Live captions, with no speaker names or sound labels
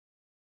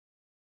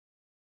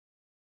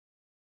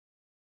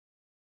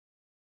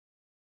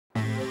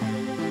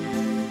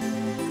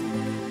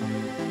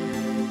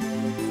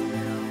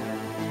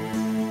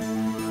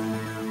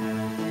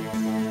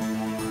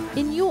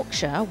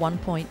Yorkshire,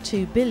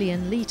 1.2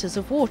 billion litres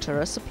of water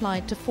are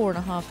supplied to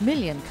 4.5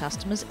 million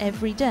customers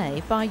every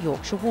day by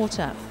Yorkshire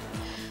Water.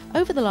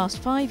 Over the last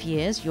 5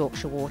 years,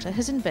 Yorkshire Water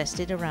has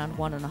invested around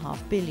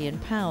 £1.5 billion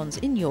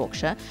in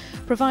Yorkshire,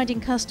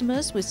 providing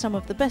customers with some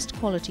of the best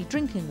quality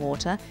drinking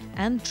water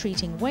and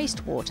treating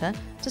wastewater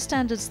to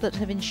standards that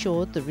have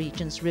ensured the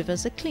region's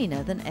rivers are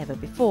cleaner than ever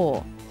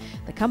before.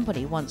 The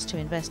company wants to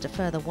invest a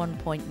further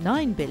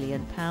 £1.9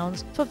 billion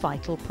for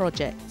vital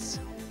projects.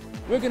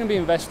 We're going to be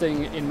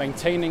investing in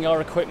maintaining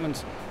our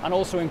equipment and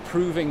also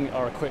improving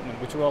our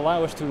equipment, which will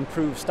allow us to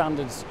improve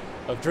standards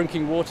of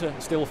drinking water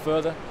still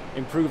further,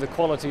 improve the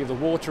quality of the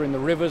water in the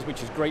rivers,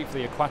 which is great for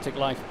the aquatic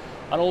life,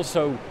 and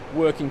also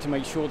working to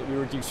make sure that we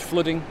reduce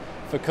flooding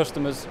for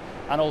customers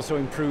and also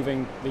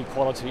improving the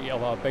quality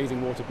of our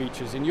bathing water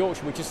beaches in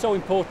Yorkshire, which is so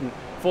important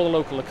for the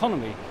local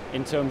economy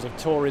in terms of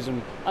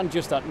tourism and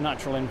just that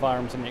natural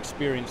environment and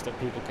experience that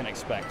people can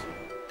expect.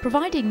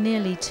 Providing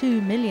nearly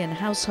 2 million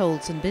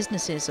households and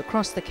businesses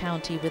across the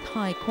county with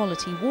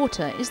high-quality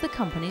water is the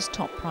company's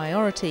top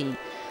priority.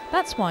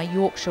 That's why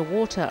Yorkshire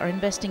Water are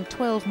investing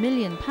 £12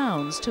 million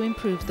to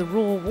improve the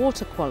raw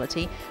water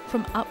quality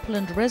from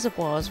upland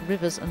reservoirs,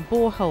 rivers and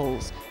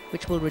boreholes,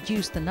 which will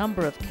reduce the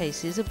number of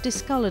cases of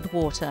discoloured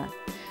water.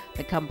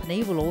 The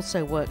company will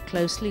also work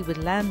closely with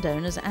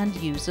landowners and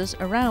users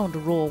around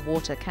raw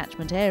water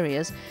catchment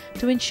areas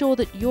to ensure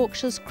that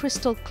Yorkshire's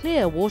crystal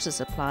clear water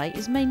supply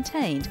is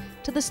maintained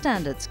to the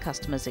standards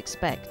customers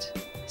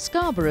expect.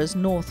 Scarborough's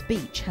North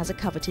Beach has a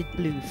coveted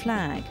blue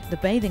flag. The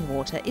bathing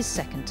water is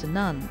second to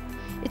none.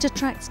 It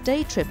attracts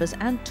day trippers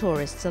and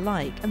tourists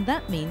alike, and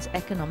that means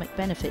economic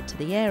benefit to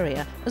the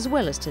area as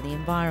well as to the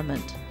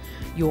environment.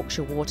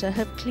 Yorkshire Water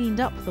have cleaned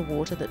up the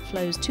water that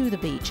flows to the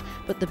beach,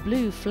 but the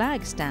blue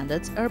flag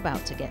standards are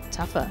about to get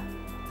tougher.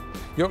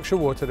 Yorkshire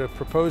Water are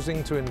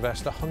proposing to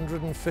invest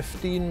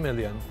 £115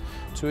 million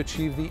to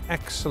achieve the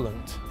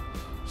excellent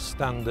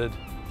standard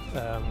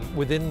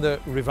within the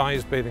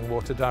revised Bathing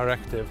Water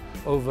Directive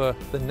over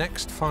the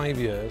next 5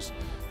 years.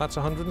 That's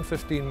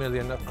 £115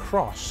 million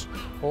across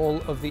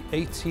all of the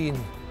 18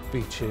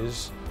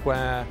 beaches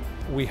where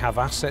we have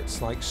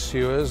assets like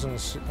sewers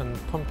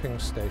and pumping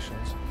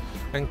stations.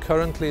 And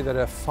currently there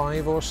are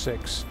 5 or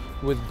 6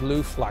 with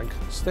blue flag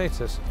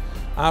status.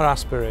 Our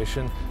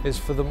aspiration is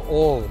for them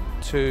all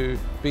to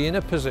be in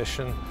a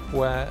position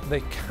where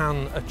they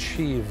can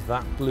achieve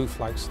that blue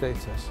flag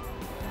status.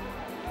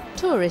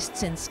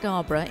 Tourists in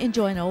Scarborough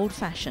enjoy an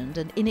old-fashioned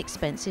and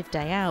inexpensive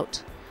day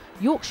out.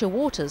 Yorkshire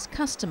Water's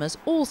customers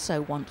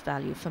also want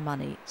value for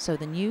money, so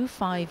the new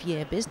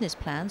 5-year business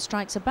plan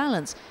strikes a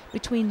balance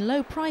between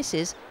low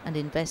prices and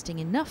investing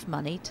enough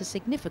money to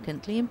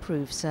significantly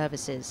improve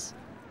services.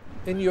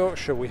 In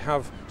Yorkshire we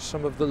have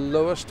some of the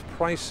lowest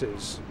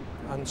prices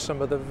and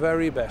some of the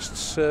very best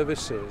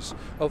services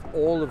of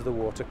all of the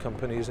water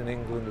companies in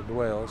England and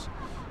Wales,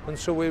 and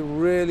so we're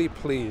really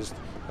pleased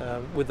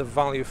with the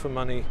value for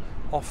money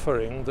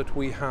offering that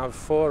we have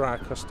for our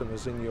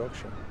customers in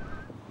Yorkshire.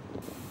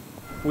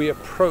 We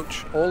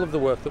approach all of the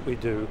work that we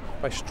do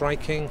by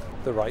striking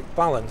the right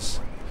balance.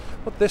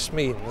 What this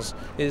means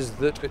is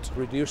that it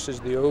reduces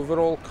the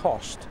overall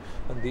cost,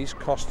 and these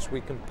costs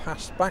we can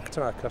pass back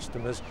to our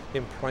customers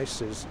in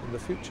prices in the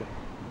future.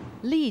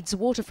 Leeds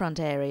waterfront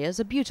areas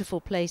are beautiful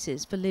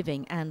places for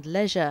living and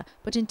leisure,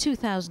 but in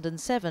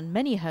 2007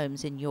 many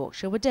homes in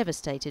Yorkshire were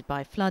devastated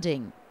by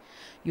flooding.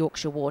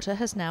 Yorkshire Water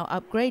has now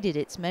upgraded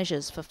its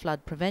measures for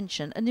flood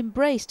prevention and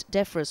embraced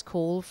DEFRA's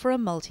call for a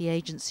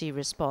multi-agency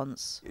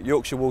response.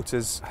 Yorkshire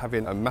Water's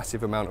having a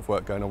massive amount of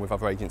work going on with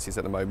other agencies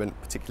at the moment,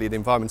 particularly the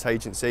Environment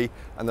Agency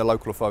and the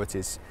local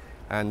authorities,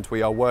 and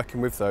we are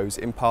working with those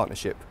in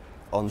partnership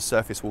on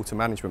surface water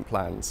management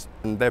plans,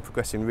 and they're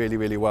progressing really,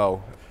 really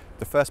well.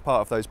 The first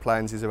part of those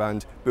plans is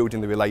around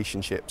building the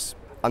relationships,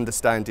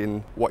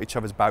 understanding what each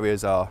other's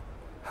barriers are,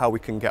 how we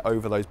can get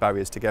over those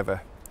barriers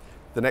together.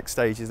 The next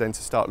stage is then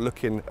to start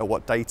looking at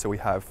what data we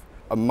have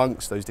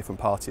amongst those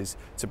different parties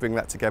to bring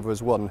that together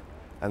as one,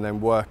 and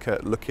then work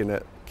at looking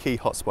at key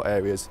hotspot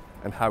areas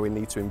and how we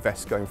need to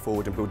invest going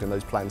forward in building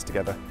those plans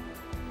together.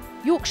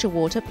 Yorkshire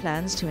Water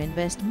plans to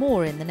invest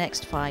more in the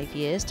next 5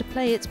 years to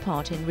play its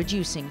part in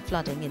reducing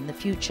flooding in the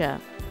future.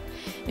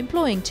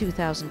 Employing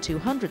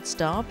 2,200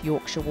 staff,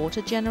 Yorkshire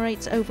Water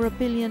generates over £1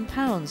 billion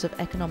of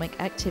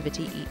economic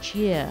activity each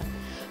year.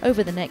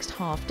 Over the next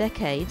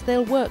half-decade,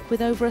 they'll work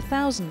with over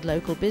 1,000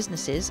 local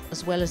businesses,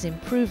 as well as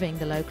improving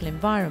the local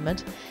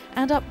environment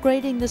and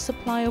upgrading the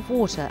supply of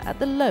water at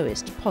the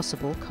lowest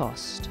possible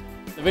cost.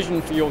 The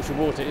vision for Yorkshire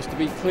Water is to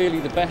be clearly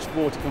the best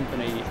water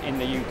company in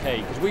the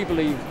UK, because we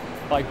believe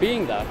by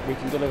being that we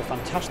can deliver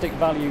fantastic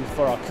value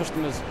for our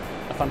customers,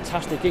 a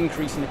fantastic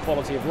increase in the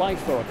quality of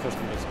life for our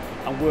customers,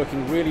 and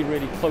working really,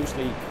 really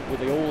closely with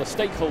all the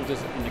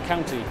stakeholders in the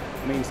county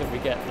means that we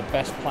get the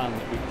best plan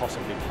that we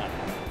possibly can.